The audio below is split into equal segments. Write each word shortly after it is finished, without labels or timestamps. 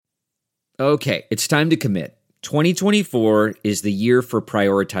Okay, it's time to commit. 2024 is the year for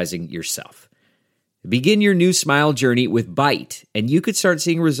prioritizing yourself. Begin your new smile journey with Byte, and you could start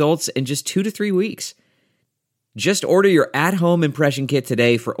seeing results in just 2 to 3 weeks. Just order your at-home impression kit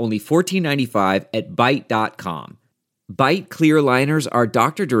today for only $14.95 at Byte.com. Byte clear liners are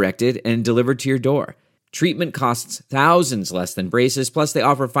doctor-directed and delivered to your door. Treatment costs thousands less than braces, plus they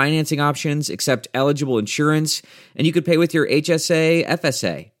offer financing options, accept eligible insurance, and you could pay with your HSA,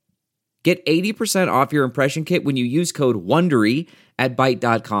 FSA. Get 80% off your impression kit when you use code WONDERY at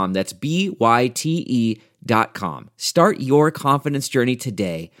Byte.com. That's BYTE.com. Start your confidence journey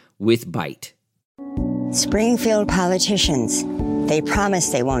today with Byte. Springfield politicians, they promise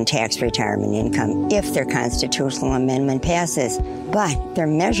they won't tax retirement income if their constitutional amendment passes, but their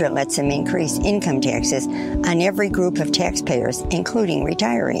measure lets them increase income taxes on every group of taxpayers, including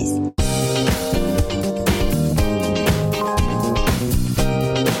retirees.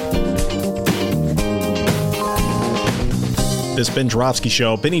 This Ben Joravsky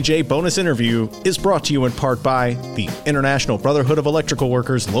Show, Benny J bonus interview, is brought to you in part by the International Brotherhood of Electrical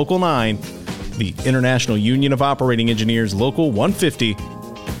Workers, Local 9, the International Union of Operating Engineers, Local 150,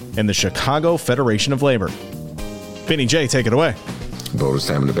 and the Chicago Federation of Labor. Benny J, take it away. Bonus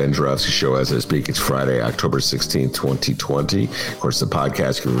time in the Ben Joravsky Show as I speak. It's Friday, October 16th, 2020. Of course, the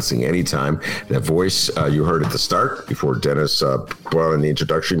podcast you can listen anytime. That voice you heard at the start before Dennis brought in the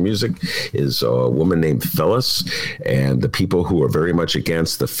introduction music is a woman named Phyllis. And the people who are very much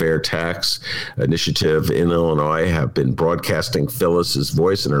against the fair tax initiative in Illinois have been broadcasting Phyllis's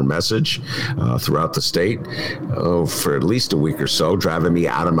voice and her message throughout the state for at least a week or so, driving me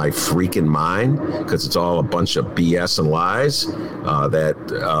out of my freaking mind because it's all a bunch of BS and lies.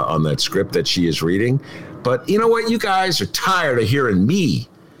 That on that script that she is reading. But you know what? You guys are tired of hearing me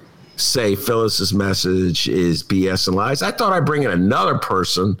say Phyllis's message is BS and lies. I thought I'd bring in another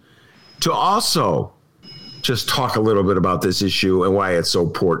person to also just talk a little bit about this issue and why it's so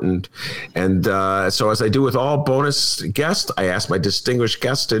important. And so as I do with all bonus guests, I ask my distinguished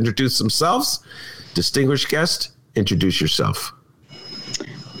guests to introduce themselves. Distinguished guest, introduce yourself.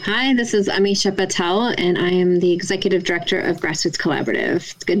 Hi, this is Amisha Patel, and I am the Executive Director of Grassroots Collaborative.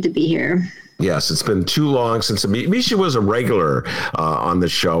 It's good to be here. Yes, it's been too long since Amisha was a regular on the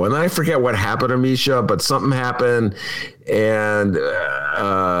show. And I forget what happened to Amisha, but something happened. And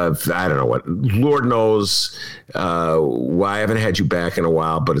I don't know what. Lord knows why I haven't had you back in a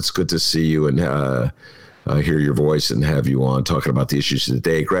while, but it's good to see you and hear your voice and have you on talking about the issues of the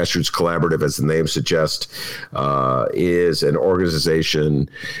day. Grassroots Collaborative, as the name suggests, is an organization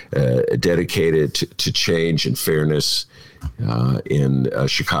dedicated to change and fairness in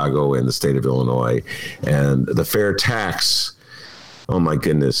Chicago and the state of Illinois. And the fair tax, oh my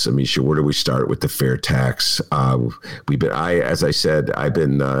goodness, Amisha, where do we start with the fair tax? As I said, I've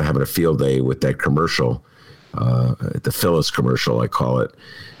been having a field day with that commercial, the Phyllis commercial, I call it,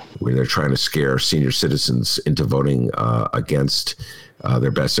 where they're trying to scare senior citizens into voting against their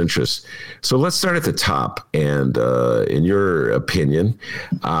best interests. So let's start at the top. And in your opinion,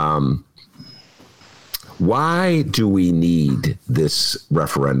 why do we need this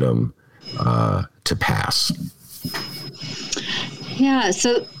referendum to pass? Yeah,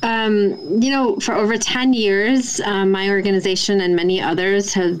 so, for over 10 years, my organization and many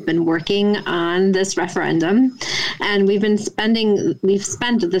others have been working on this referendum, and we've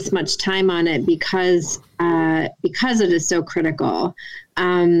spent this much time on it because it is so critical.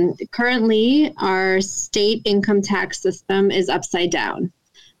 Currently, our state income tax system is upside down.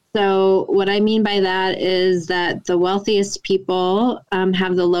 So what I mean by that is that the wealthiest people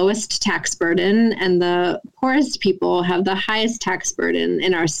have the lowest tax burden and the poorest people have the highest tax burden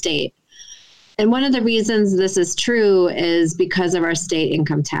in our state. And one of the reasons this is true is because of our state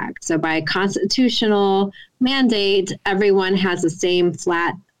income tax. So by constitutional mandate, everyone has the same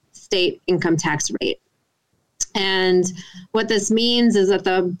flat state income tax rate. And what this means is that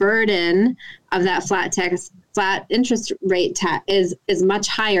the burden of that flat interest rate is much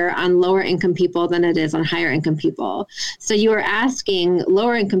higher on lower income people than it is on higher income people. So you are asking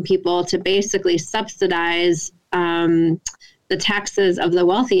lower income people to basically subsidize the taxes of the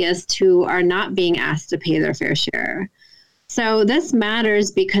wealthiest who are not being asked to pay their fair share. So this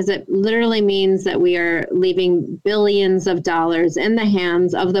matters because it literally means that we are leaving billions of dollars in the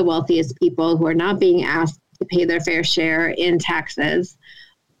hands of the wealthiest people who are not being asked to pay their fair share in taxes.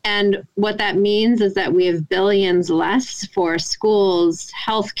 And what that means is that we have billions less for schools,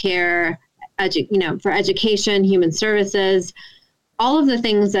 healthcare, for education, human services, all of the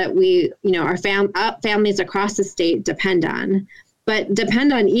things that we, our families across the state depend on. but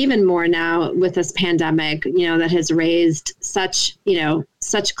depend on even more now with this pandemic, that has raised such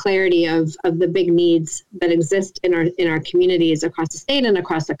clarity of the big needs that exist in our communities across the state and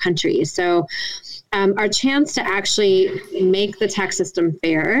across the country. So our chance to actually make the tax system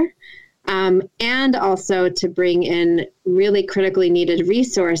fair, and also to bring in really critically needed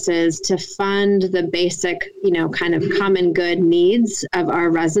resources to fund the basic, kind of common good needs of our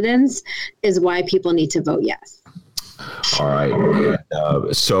residents is why people need to vote yes. All right.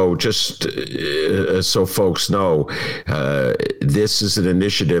 So just so folks know, this is an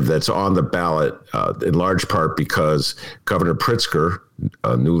initiative that's on the ballot in large part because Governor Pritzker,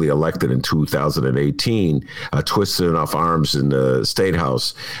 newly elected in 2018, twisted enough arms in the State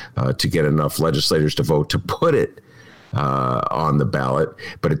House to get enough legislators to vote to put it on the ballot.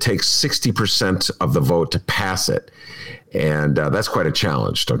 But it takes 60% of the vote to pass it. And that's quite a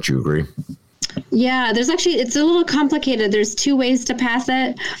challenge. Don't you agree? Yeah, it's a little complicated. There's two ways to pass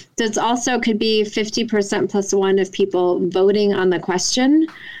it. There's also could be 50% plus one of people voting on the question.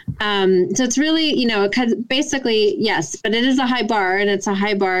 So it's really, basically, yes, but it is a high bar, and it's a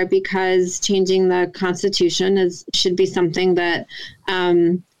high bar because changing the Constitution should be something that,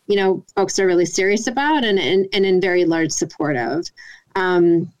 folks are really serious about and in very large support of.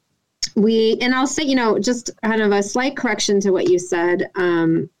 And I'll say, just kind of a slight correction to what you said,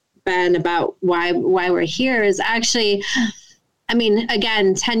 Ben, about why we're here is actually,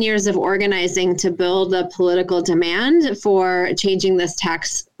 again, 10 years of organizing to build a political demand for changing this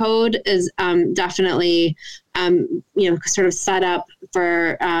tax code is definitely, sort of set up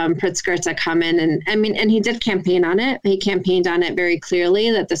for Pritzker to come in. And he did campaign on it. He campaigned on it very clearly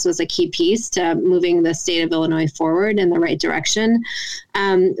that this was a key piece to moving the state of Illinois forward in the right direction.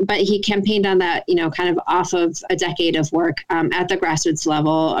 But he campaigned on that, kind of off of a decade of work at the grassroots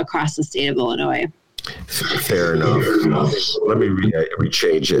level across the state of Illinois. Fair enough. Let me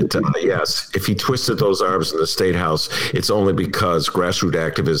rechange it. Yes, if he twisted those arms in the State House, it's only because grassroots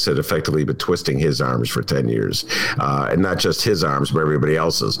activists had effectively been twisting his arms for 10 years. And not just his arms, but everybody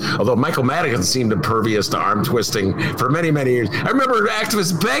else's. Although Michael Madigan seemed impervious to arm twisting for many, many years. I remember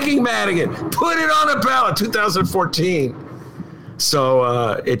activists begging Madigan, put it on a ballot, 2014.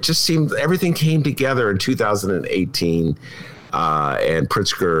 So it just seemed everything came together in 2018. And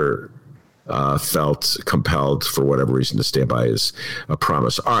Pritzker felt compelled for whatever reason to stand by his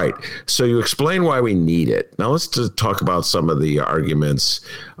promise. All right. So you explain why we need it. Now let's talk about some of the arguments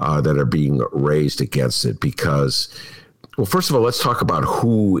that are being raised against it because, well, first of all, let's talk about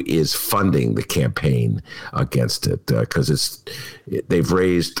who is funding the campaign against it because they've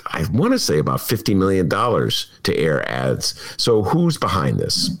raised, I want to say, about $50 million to air ads. So who's behind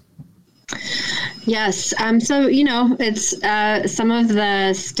this? Yes. So, it's some of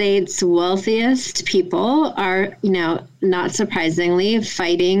the state's wealthiest people are, not surprisingly,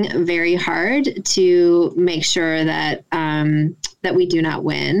 fighting very hard to make sure that that we do not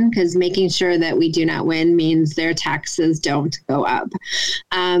win, because making sure that we do not win means their taxes don't go up.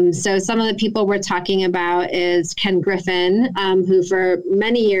 So some of the people we're talking about is Ken Griffin, who for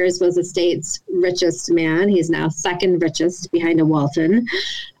many years was the state's richest man. He's now second richest behind a Walton.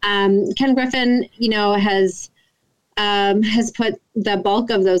 Ken Griffin, has put the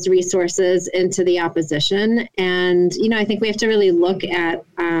bulk of those resources into the opposition. And, I think we have to really look at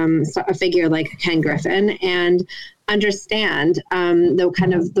a figure like Ken Griffin and understand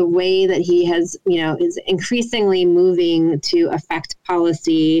the way that he has, is increasingly moving to affect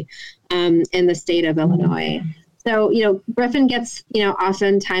policy in the state of Illinois. So, Griffin gets,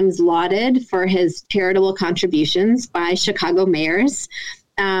 oftentimes lauded for his charitable contributions by Chicago mayors.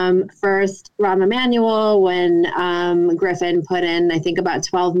 First, Rahm Emanuel, when Griffin put in, I think, about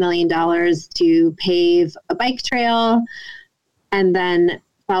 $12 million to pave a bike trail, and then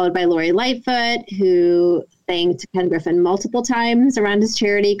followed by Lori Lightfoot, who thanked Ken Griffin multiple times around his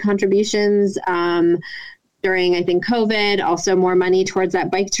charity contributions during, I think, COVID, also more money towards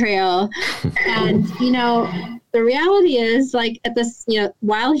that bike trail. And, the reality is, at this,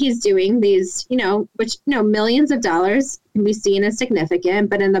 while he's doing these, which, millions of dollars can be seen as significant,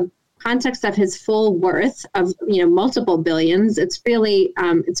 but in the context of his full worth of, multiple billions, it's really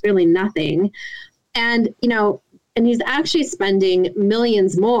nothing. And, and he's actually spending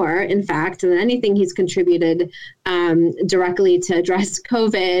millions more, in fact, than anything he's contributed directly to address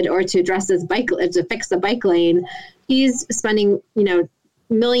COVID or to address to fix the bike lane. He's spending,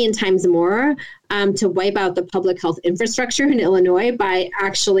 million times more to wipe out the public health infrastructure in Illinois by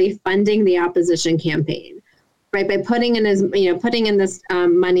actually funding the opposition campaign, right? By putting in this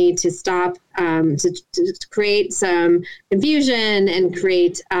money to stop, to create some confusion and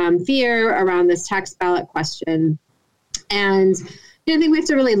create fear around this tax ballot question. And I think we have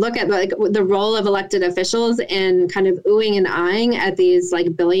to really look at like the role of elected officials in kind of oohing and eyeing at these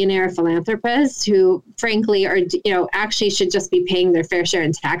like billionaire philanthropists who frankly are, actually should just be paying their fair share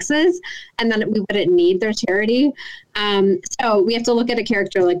in taxes, and then we wouldn't need their charity. So we have to look at a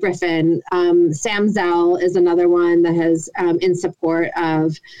character like Griffin. Sam Zell is another one that has in support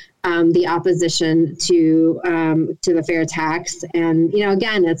of the opposition to the fair tax. And,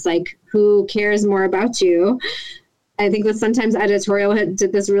 again, it's like, who cares more about you? I think that sometimes editorial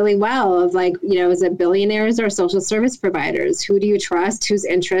did this really well of like, is it billionaires or social service providers? Who do you trust? Whose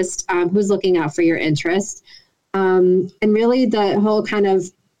interest? Who's looking out for your interest? And really the whole kind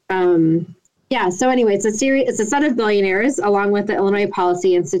of, So anyway, it's a set of billionaires along with the Illinois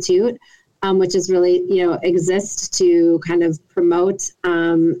Policy Institute, which is really, exists to kind of promote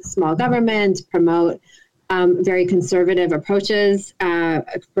small government, promote very conservative approaches,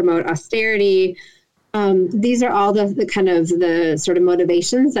 promote austerity. These are all the kind of the sort of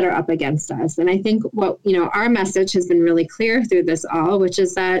motivations that are up against us. And I think what, our message has been really clear through this all, which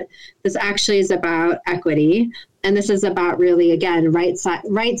is that this actually is about equity. And this is about really, again,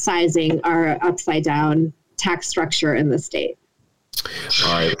 right-sizing our upside down tax structure in the state.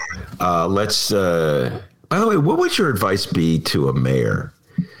 All right. Let's, by the way, what would your advice be to a mayor?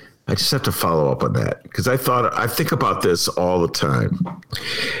 I just have to follow up on that because I think about this all the time.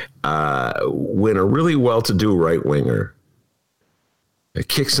 When a really well-to-do right-winger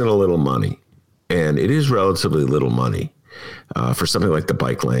kicks in a little money, and it is relatively little money for something like the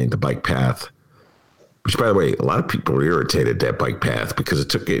bike lane, the bike path, which, by the way, a lot of people are irritated at that bike path because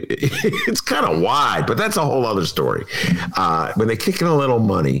it's kind of wide, but that's a whole other story. When they kick in a little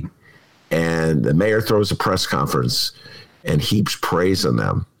money and the mayor throws a press conference and heaps praise on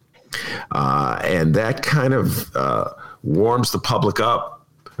them, and that kind of warms the public up.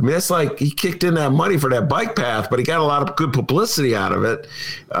 I mean, that's like he kicked in that money for that bike path, but he got a lot of good publicity out of it.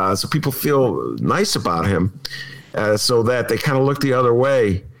 So people feel nice about him so that they kind of look the other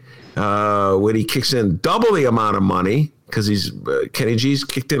way when he kicks in double the amount of money, because Kenny G's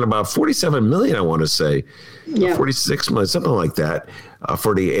kicked in about $47 million, I want to say, yeah. $46 million, something like that,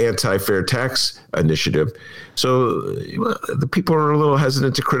 for the anti-fair tax initiative. So the people are a little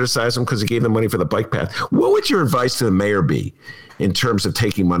hesitant to criticize him because he gave them money for the bike path. What would your advice to the mayor be in terms of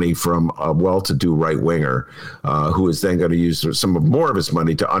taking money from a well-to-do right-winger who is then going to use more of his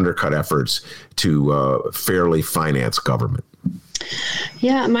money to undercut efforts to fairly finance government?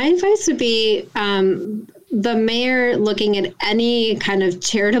 Yeah, my advice would be the mayor looking at any kind of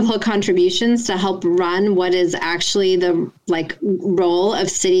charitable contributions to help run what is actually the role of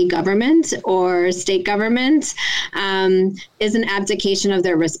city government or state government is an abdication of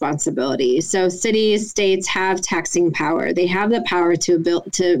their responsibility. So cities, states have taxing power. They have the power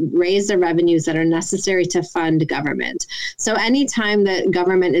to raise the revenues that are necessary to fund government. So anytime that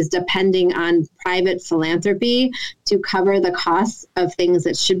government is depending on private philanthropy to cover the costs of things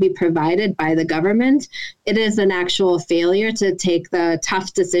that should be provided by the government, it is an actual failure to take the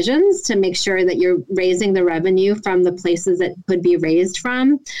tough decisions to make sure that you're raising the revenue from the places that could be raised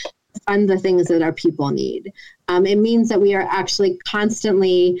from to fund the things that our people need. It means that we are actually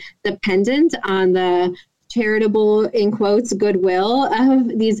constantly dependent on the charitable, in quotes, goodwill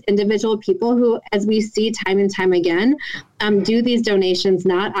of these individual people who, as we see time and time again, do these donations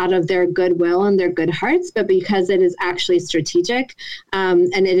not out of their goodwill and their good hearts, but because it is actually strategic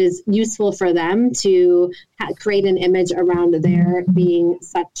and it is useful for them to create an image around their being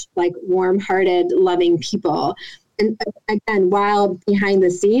such warm-hearted, loving people. And again, while behind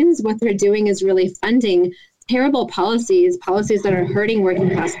the scenes, what they're doing is really funding terrible policies that are hurting working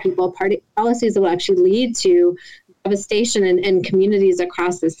class people, policies that will actually lead to devastation in communities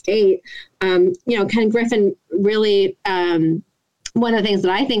across the state. Ken Griffin really, one of the things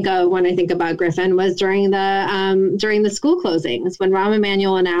that I think of when I think about Griffin was during the school closings, when Rahm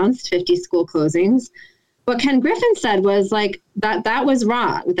Emanuel announced 50 school closings. What Ken Griffin said was that was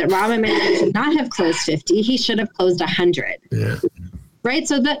wrong, that Rahm Emanuel should not have closed 50. He should have closed 100. Yeah. Right.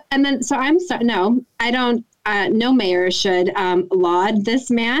 No mayor should laud this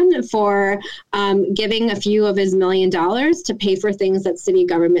man for giving a few of his $1 million to pay for things that city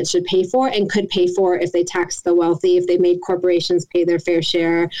government should pay for and could pay for if they taxed the wealthy, if they made corporations pay their fair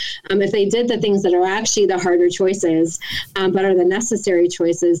share, if they did the things that are actually the harder choices, but are the necessary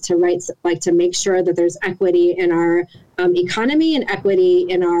choices to make sure that there's equity in our economy and equity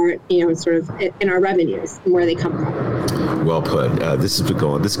in our, in our revenues and where they come from. Well put.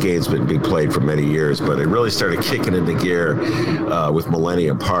 This game's been being played for many years, but it really started kicking into gear with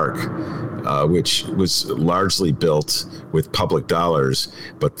Millennium Park which was largely built with public dollars.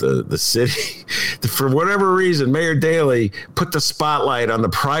 But the city, for whatever reason, Mayor Daley put the spotlight on the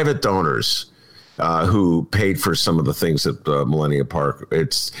private donors who paid for some of the things at Millennium Park.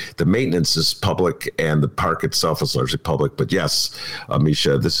 It's the maintenance is public and the park itself is largely public. But yes,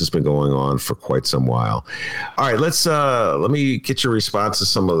 Amisha, this has been going on for quite some while. All right, let me get your response to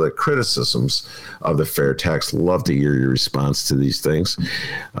some of the criticisms of the fair tax. Love to hear your response to these things.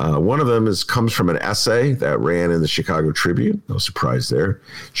 One of them comes from an essay that ran in the Chicago Tribune. No surprise there.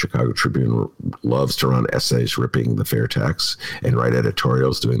 Chicago Tribune loves to run essays ripping the fair tax and write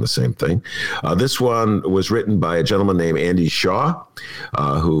editorials doing the same thing. This one was written by a gentleman named Andy Shaw,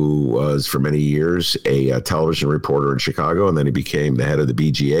 who was for many years a television reporter in Chicago, and then he became the head of the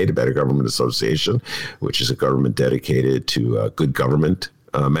BGA, the Better Government Association, which is a government dedicated to good government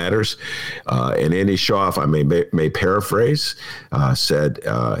matters. And Andy Shaw, if I may paraphrase, said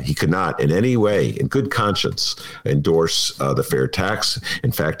he could not in any way, in good conscience, endorse the fair tax.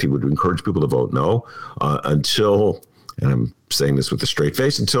 In fact, he would encourage people to vote no until, and I'm saying this with a straight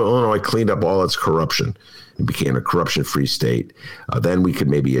face, until Illinois cleaned up all its corruption and became a corruption-free state. Then we could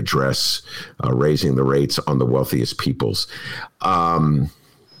maybe address raising the rates on the wealthiest peoples. Amisha,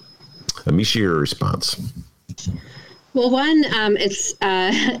 your response. Well, one,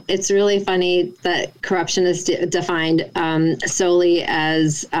 it's really funny that corruption is defined solely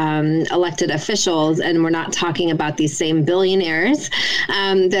as elected officials, and we're not talking about these same billionaires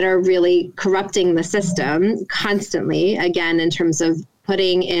that are really corrupting the system constantly, again, in terms of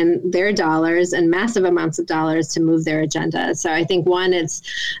putting in their dollars and massive amounts of dollars to move their agenda. So I think, one, it's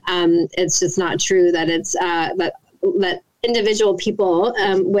just not true that it's that individual people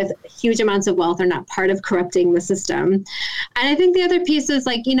with huge amounts of wealth are not part of corrupting the system. And I think the other piece is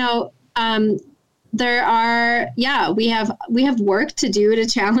we have work to do to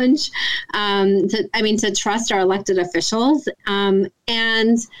challenge, to trust our elected officials.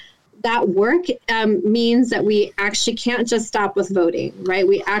 And that work means that we actually can't just stop with voting, right?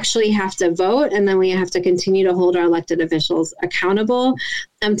 We actually have to vote, and then we have to continue to hold our elected officials accountable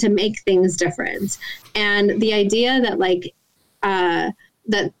to make things different. And the idea that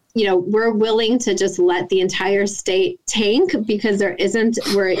we're willing to just let the entire state tank because we're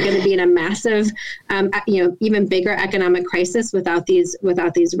going to be in a massive, even bigger economic crisis without these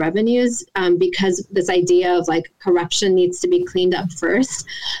revenues, because this idea of corruption needs to be cleaned up first.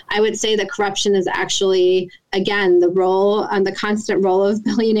 I would say that corruption is actually, again, the constant role of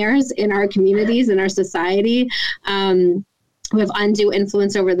billionaires in our communities, in our society, who have undue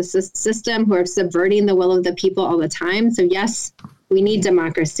influence over the system, who are subverting the will of the people all the time. So yes, we need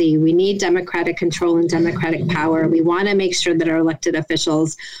democracy. We need democratic control and democratic power. We want to make sure that our elected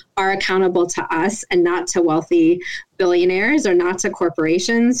officials are accountable to us and not to wealthy billionaires or not to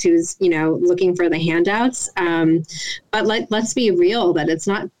corporations who's, looking for the handouts. But let's be real that it's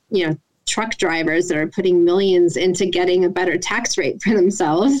not, truck drivers that are putting millions into getting a better tax rate for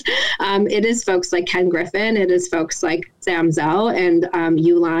themselves. It is folks like Ken Griffin. It is folks like Sam Zell and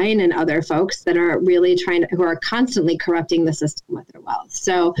Uline and other folks that are really who are constantly corrupting the system with their wealth.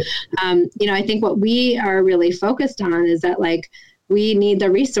 So, I think what we are really focused on is that we need the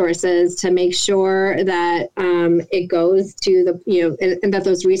resources to make sure that it goes to and that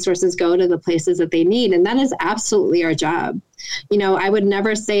those resources go to the places that they need. And that is absolutely our job. I would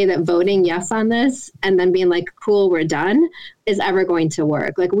never say that voting yes on this and then being cool, we're done is ever going to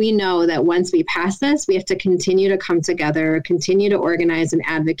work. We know that once we pass this, we have to continue to come together, continue to organize and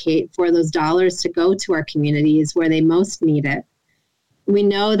advocate for those dollars to go to our communities where they most need it. We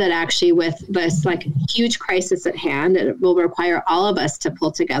know that actually with this huge crisis at hand, it will require all of us to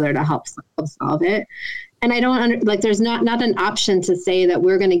pull together to help solve it. And I don't there's not an option to say that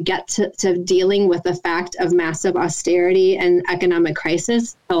we're going to get to dealing with the fact of massive austerity and economic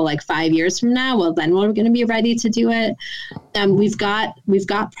crisis till 5 years from now. Well, then we're going to be ready to do it. We've got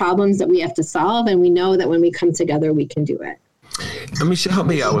problems that we have to solve, and we know that when we come together, we can do it. Amisha, help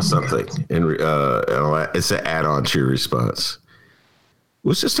me out with something, and it's an add-on to your response. It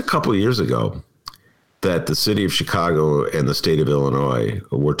was just a couple of years ago that the city of Chicago and the state of Illinois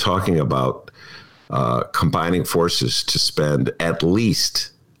were talking about combining forces to spend at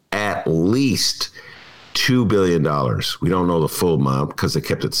least $2 billion. We don't know the full amount because they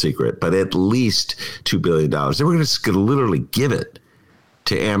kept it secret, but at least $2 billion. They were going to literally give it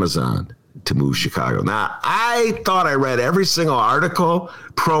to Amazon to move Chicago. Now, I thought I read every single article,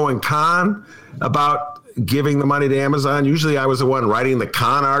 pro and con, about giving the money to Amazon. Usually I was the one writing the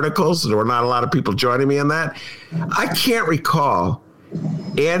con articles. There were not a lot of people joining me in that. I can't recall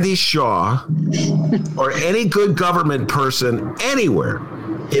Andy Shaw or any good government person anywhere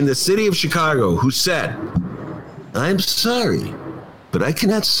in the city of Chicago who said, "I'm sorry, but I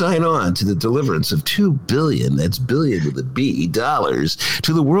cannot sign on to the deliverance of $2 billion, that's billion with a B, dollars,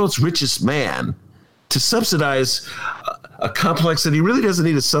 to the world's richest man to subsidize a complex that he really doesn't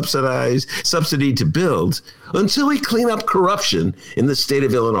need a subsidy to build until we clean up corruption in the state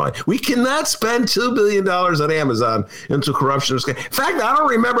of Illinois. We cannot spend $2 billion on Amazon until corruption is clean." In fact, I don't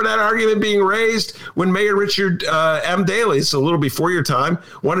remember that argument being raised when Mayor Richard M. Daley, so a little before your time,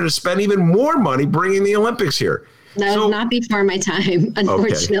 wanted to spend even more money bringing the Olympics here. That was not before my time,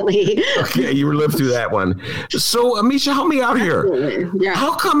 unfortunately. Okay, you lived through that one. So, Amisha, help me out here. Yeah.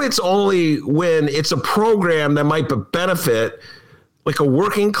 How come it's only when it's a program that might benefit like a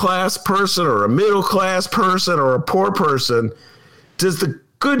working class person or a middle class person or a poor person, does the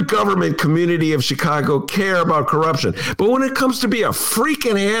good government community of Chicago care about corruption? But when it comes to be a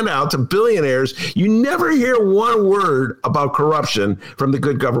freaking handout to billionaires, you never hear one word about corruption from the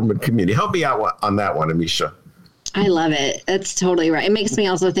good government community. Help me out on that one, Amisha. I love it. That's totally right. It makes me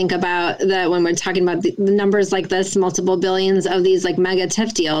also think about that when we're talking about the numbers like this, multiple billions of these like mega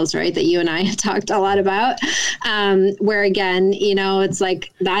TIF deals, right, that you and I have talked a lot about, where again, it's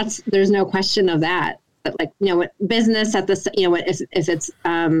like there's no question of that. But like, what business at the,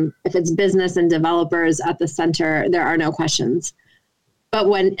 if it's business and developers at the center, there are no questions. But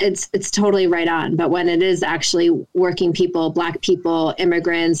when it's totally right on. But when it is actually working people, Black people,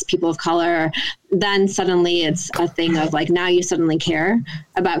 immigrants, people of color, then suddenly it's a thing of like, now you suddenly care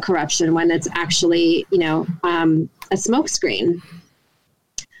about corruption when it's actually, a smokescreen.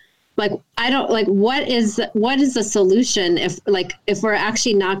 Like, I don't like, what is the solution if we're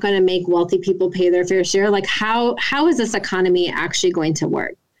actually not going to make wealthy people pay their fair share? Like, how is this economy actually going to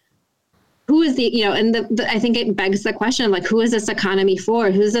work? Who is I think it begs the question of like, who is this economy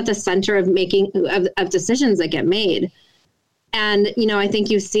for? Who's at the center of making of decisions that get made? And, I think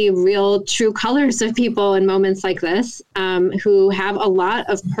you see real true colors of people in moments like this, who have a lot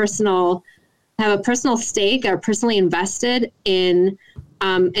of personal stake, are personally invested in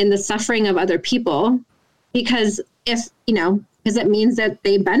the suffering of other people, because because it means that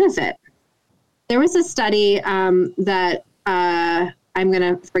they benefit. There was a study that, I'm going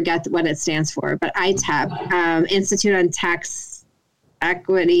to forget what it stands for, but ITEP, Institute on Tax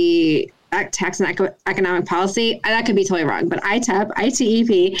Equity, Tax and Economic Policy. That could be totally wrong, but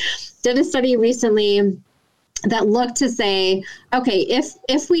ITEP did a study recently that looked to say, okay,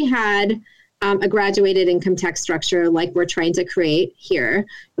 if we had a graduated income tax structure like we're trying to create here,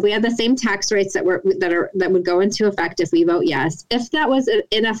 if we had the same tax rates that would go into effect if we vote yes, if that was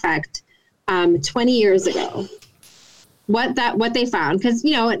in effect 20 years ago. What they found, because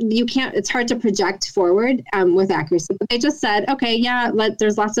you can't, it's hard to project forward with accuracy, but they just said, okay, yeah,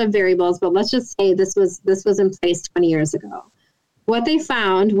 there's lots of variables, but let's just say this was in place 20 years ago. What they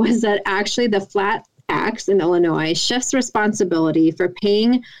found was that actually the flat tax in Illinois shifts responsibility for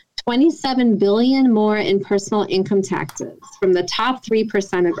paying $27 billion more in personal income taxes from the top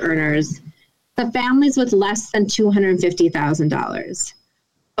 3% of earners to families with less than $250,000.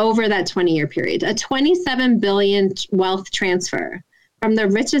 Over that 20-year period, a $27 billion wealth transfer from the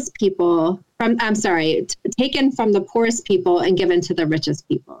richest people, taken from the poorest people and given to the richest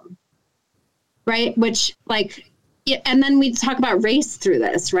people, right? Which and then we talk about race through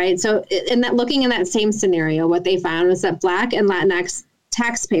this, right? So looking in that same scenario, what they found was that Black and Latinx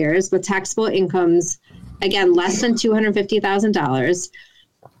taxpayers with taxable incomes, again, less than $250,000,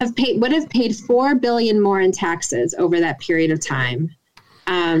 would have paid $4 billion more in taxes over that period of time.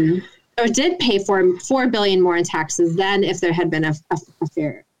 Or did pay $4 billion more in taxes than if there had been a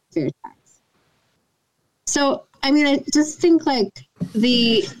fair tax. So, I just think like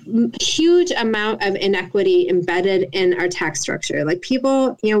the huge amount of inequity embedded in our tax structure, like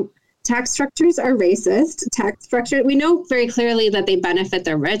people, tax structures are racist. We know very clearly that they benefit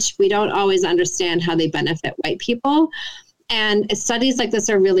the rich. We don't always understand how they benefit white people. And studies like this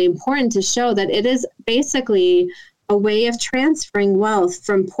are really important to show that it is basically a way of transferring wealth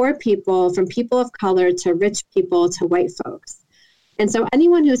from poor people, from people of color, to rich people, to white folks. And so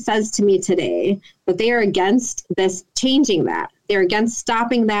anyone who says to me today that they are against this, changing that, they're against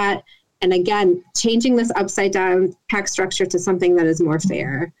stopping that, and again, changing this upside down tax structure to something that is more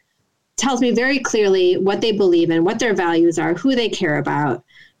fair, tells me very clearly what they believe in, what their values are, who they care about.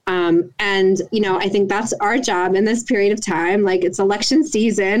 And, I think that's our job in this period of time. Like, it's election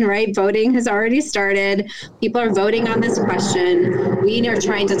season, right? Voting has already started. People are voting on this question. We are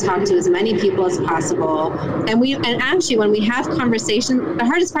trying to talk to as many people as possible. And actually, when we have conversations, the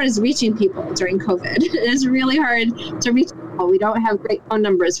hardest part is reaching people during COVID. It's really hard to reach people. We don't have great phone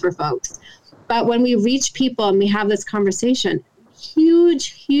numbers for folks. But when we reach people and we have this conversation,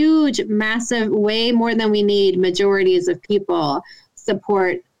 huge, massive, way more than we need majorities of people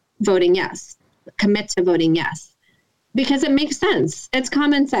support voting yes, commit to voting yes, because it makes sense. It's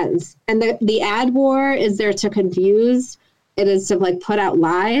common sense. And the ad war is there to confuse. It is to put out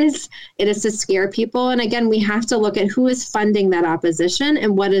lies. It is to scare people. And again, we have to look at who is funding that opposition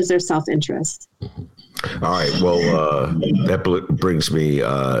and what is their self-interest. All right. Well, that brings me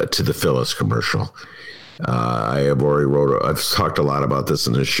to the Phyllis commercial. I have already I've talked a lot about this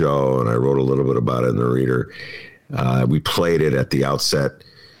in the show, and I wrote a little bit about it in the Reader. We played it at the outset.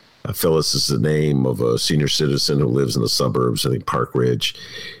 Phyllis is the name of a senior citizen who lives in the suburbs, I think Park Ridge.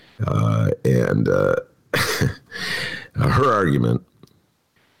 And her argument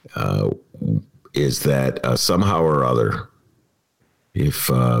is that somehow or other, if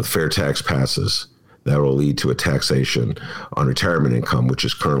fair tax passes, that will lead to a taxation on retirement income, which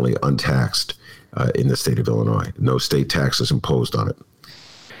is currently untaxed in the state of Illinois. No state taxes imposed on it.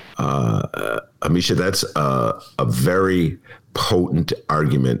 Amisha, that's a very potent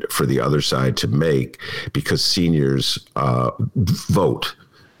argument for the other side to make, because seniors vote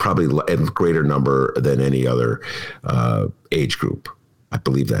probably in greater number than any other age group. I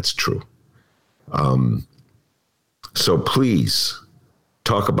believe that's true. So please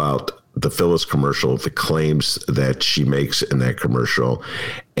talk about the Phyllis commercial, the claims that she makes in that commercial,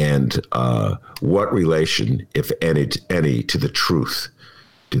 and what relation, if any, to the truth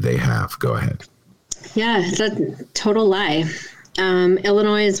do they have? Go ahead. Yeah, it's a total lie.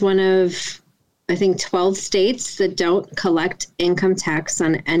 Illinois is one of, I think, 12 states that don't collect income tax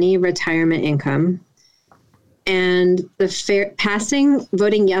on any retirement income. And the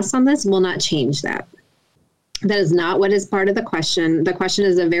voting yes on this will not change that. That is not what is part of the question. The question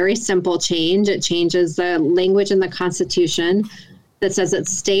is a very simple change. It changes the language in the Constitution that says that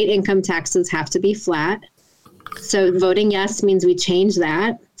state income taxes have to be flat. So voting yes means we change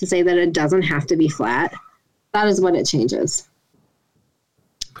that to say that it doesn't have to be flat. That is what it changes.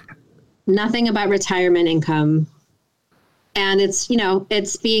 Nothing about retirement income. And it's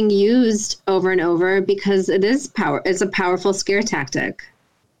being used over and over because it is it's a powerful scare tactic.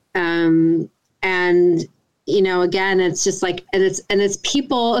 And again, it's just it's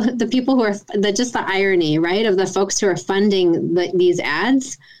people, the people who are just the irony, right, of the folks who are funding these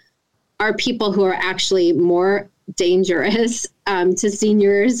ads are people who are actually more dangerous to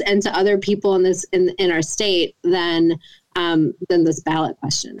seniors and to other people in our state than this ballot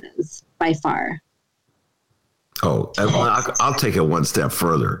question is, by far. Oh, I'll take it one step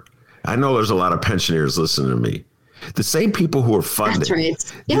further. I know there's a lot of pensioners listening to me. The same people who are funding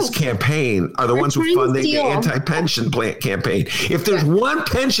this campaign are the ones who are funding the anti-pension plan campaign. If there's one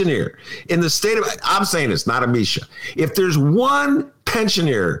pensioner in the state of, I'm saying this, not Amisha. If there's one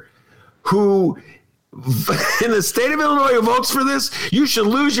pensioner who in the state of Illinois who votes for this, you should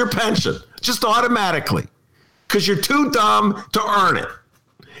lose your pension just automatically because you're too dumb to earn it.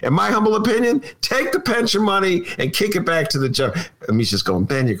 In my humble opinion, take the pension money and kick it back to the job. Amisha's going,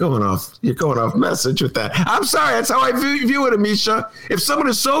 Ben, you're going off message with that. I'm sorry, that's how I view it, Amisha. If someone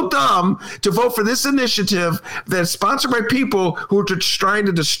is so dumb to vote for this initiative that's sponsored by people who are just trying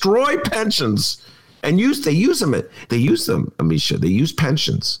to destroy pensions, and they use them, Amisha. They use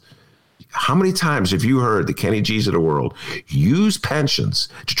pensions. How many times have you heard the Kenny G's of the world use pensions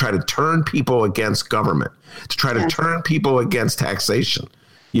to try to turn people against government, to try to turn people against taxation?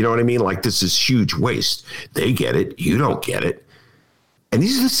 You know what I mean? Like, this is huge waste. They get it. You don't get it. And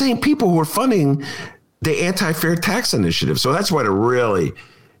these are the same people who are funding the anti-fair tax initiative. So that's what it really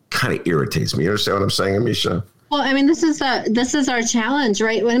kind of irritates me. You understand what I'm saying, Amisha? Well, I mean, this is our challenge,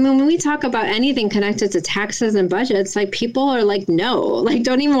 right? When we talk about anything connected to taxes and budgets, people are like, no, I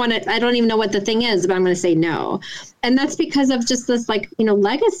don't even know what the thing is, but I'm going to say no. And that's because of just this,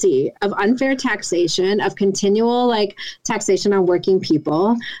 legacy of unfair taxation, of continual, taxation on working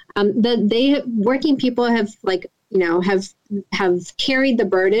people. Working people have, have carried the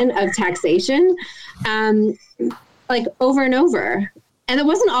burden of taxation, over and over. And it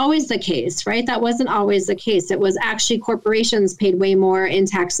wasn't always the case, right? That wasn't always the case. It was actually corporations paid way more in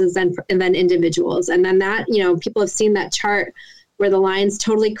taxes than individuals. And then that, people have seen that chart where the lines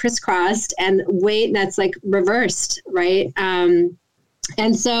totally crisscrossed and that's reversed, right? And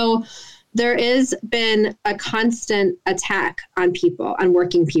so there has been a constant attack on people, on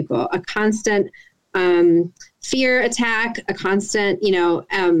working people, a constant fear attack, a constant,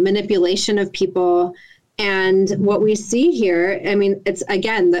 manipulation of people. And what we see here, I mean, it's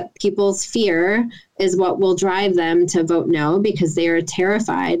again that people's fear is what will drive them to vote no, because they are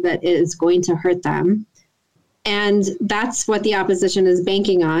terrified that it is going to hurt them. And that's what the opposition is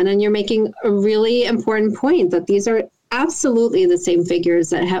banking on. And you're making a really important point that these are absolutely the same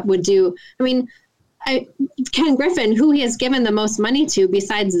figures that would do. I mean, Ken Griffin, who he has given the most money to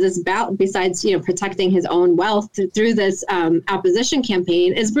besides protecting his own wealth through this opposition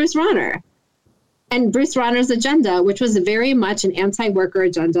campaign, is Bruce Rauner. And Bruce Rauner's agenda, which was very much an anti-worker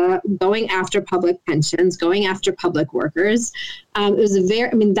agenda, going after public pensions, going after public workers. It was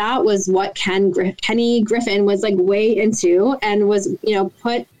that was what Kenny Griffin was like way into, and was,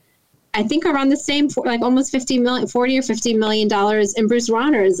 put, I think, around the same, like almost $40 or $50 million in Bruce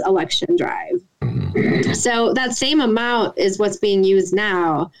Rauner's election drive. So that same amount is what's being used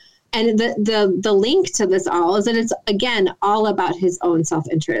now. And the link to this all is that it's, again, all about his own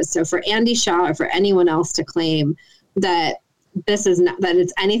self-interest. So for Andy Shaw or for anyone else to claim that this is not, that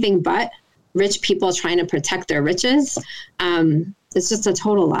it's anything but rich people trying to protect their riches, it's just a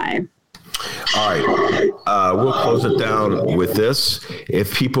total lie. All right. We'll close it down with this.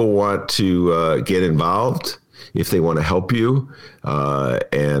 If people want to get involved, if they want to help you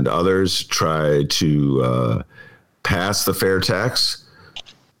and others try to pass the fair tax,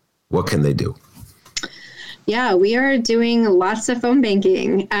 what can they do? Yeah, we are doing lots of phone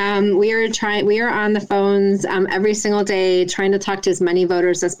banking. We are on the phones every single day, trying to talk to as many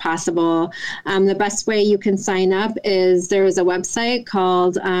voters as possible. The best way you can sign up is there is a website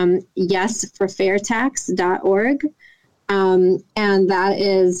called yesforfairtax.org. And that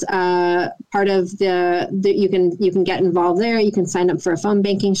is part of the you can get involved there. You can sign up for a phone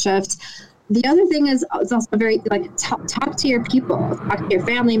banking shift. The other thing is it's also very talk to your people, talk to your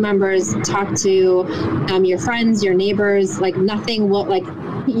family members, talk to your friends, your neighbors. Nothing will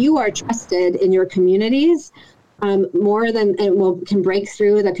you are trusted in your communities more than can break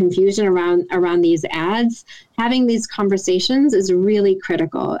through the confusion around these ads. Having these conversations is really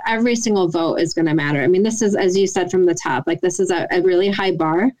critical. Every single vote is going to matter. I mean, this is, as you said from the top, this is a really high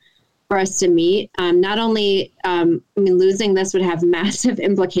bar for us to meet. Not only, losing this would have massive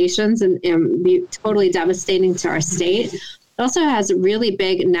implications and be totally devastating to our state. It also has really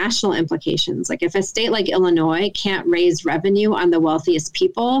big national implications. If a state like Illinois can't raise revenue on the wealthiest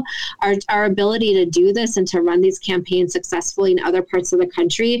people, our ability to do this and to run these campaigns successfully in other parts of the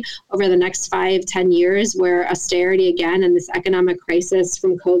country over the next 5-10 years, where austerity again and this economic crisis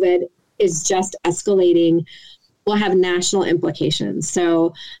from COVID is just escalating, will have national implications.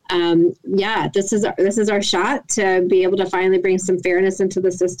 So, this is our shot to be able to finally bring some fairness into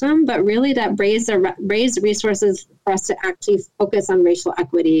the system, but really that raise resources for us to actually focus on racial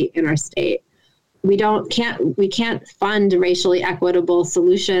equity in our state. We can't fund racially equitable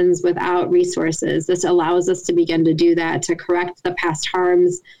solutions without resources. This allows us to begin to do that, to correct the past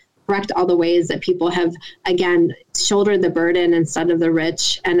harms, correct all the ways that people have, again, shouldered the burden instead of the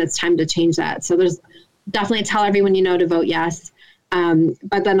rich, and it's time to change that. So definitely tell everyone you know to vote yes.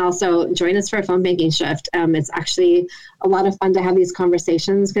 But then also join us for a phone banking shift. It's actually a lot of fun to have these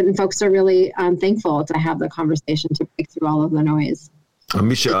conversations, and folks are really thankful to have the conversation to break through all of the noise.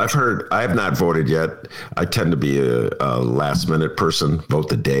 Amisha, I have not voted yet. I tend to be a last minute person, vote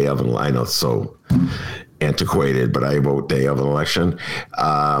the day of an, I know it's so antiquated, but I vote day of an election.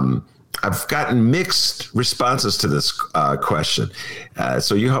 I've gotten mixed responses to this question.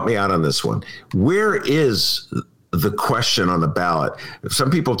 So you help me out on this one. Where is the question on the ballot?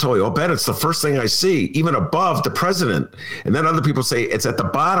 Some people told you, Ben, it's the first thing I see, even above the president. And then other people say it's at the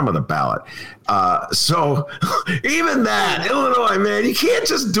bottom of the ballot. So even that, Illinois, man, you can't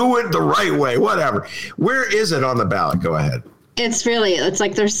just do it the right way, whatever. Where is it on the ballot? Go ahead. It's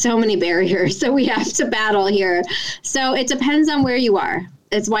there's so many barriers that we have to battle here. So it depends on where you are.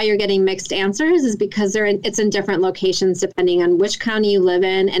 It's why you're getting mixed answers, is because it's in different locations depending on which county you live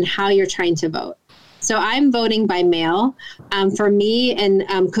in and how you're trying to vote. So I'm voting by mail. For me in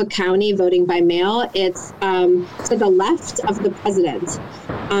Cook County, voting by mail, it's to the left of the president.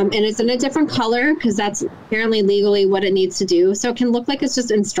 And it's in a different color because that's apparently legally what it needs to do. So it can look like it's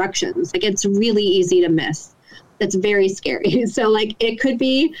just instructions. It's really easy to miss. It's very scary. So it could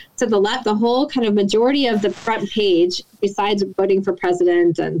be to the left, the whole kind of majority of the front page, besides voting for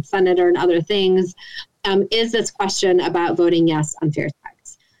president and senator and other things, is this question about voting yes on fair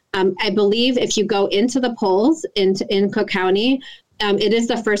tax. I believe if you go into the polls in Cook County, it is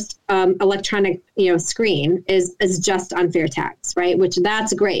the first electronic, screen is just on fair tax, right? Which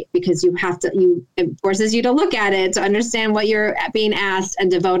that's great because it forces you to look at it to understand what you're being asked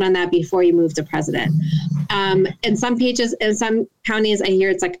and to vote on that before you move to president. In some pages, in some counties, I hear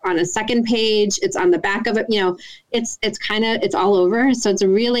it's on a second page. It's on the back of it. It's all over. So it's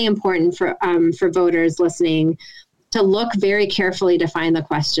really important for voters listening to look very carefully to find the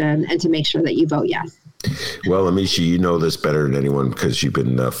question and to make sure that you vote yes. Well, Amisha, you know this better than anyone because you've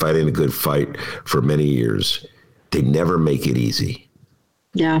been fighting a good fight for many years. they never make it easy.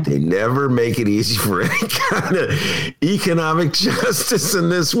 Yeah. They never make it easy for any kind of economic justice in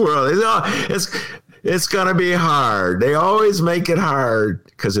this world. It's going to be hard. They always make it hard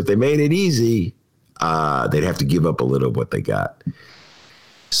because if they made it easy, they'd have to give up a little of what they got.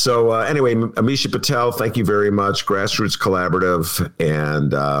 So anyway, Amisha Patel, thank you very much. Grassroots Collaborative.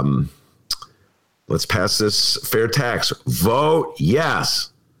 And let's pass this fair tax. Vote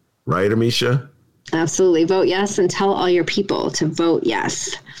yes. Right, Amisha? Absolutely. Vote yes, and tell all your people to vote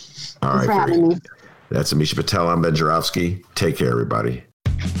yes. All right. Thanks for having me. That's Amisha Patel. I'm Ben Jarofsky. Take care, everybody.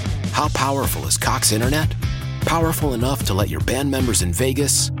 How powerful is Cox Internet? Powerful enough to let your band members in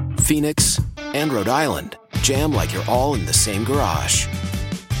Vegas, Phoenix, and Rhode Island jam like you're all in the same garage.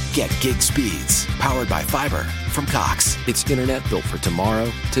 Get gig speeds powered by fiber from Cox. It's internet built for tomorrow,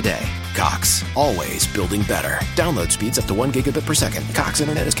 today. Cox, always building better. Download speeds up to 1 gigabit per second. Cox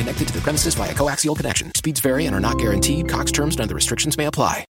Internet is connected to the premises via coaxial connection. Speeds vary and are not guaranteed. Cox terms and other restrictions may apply.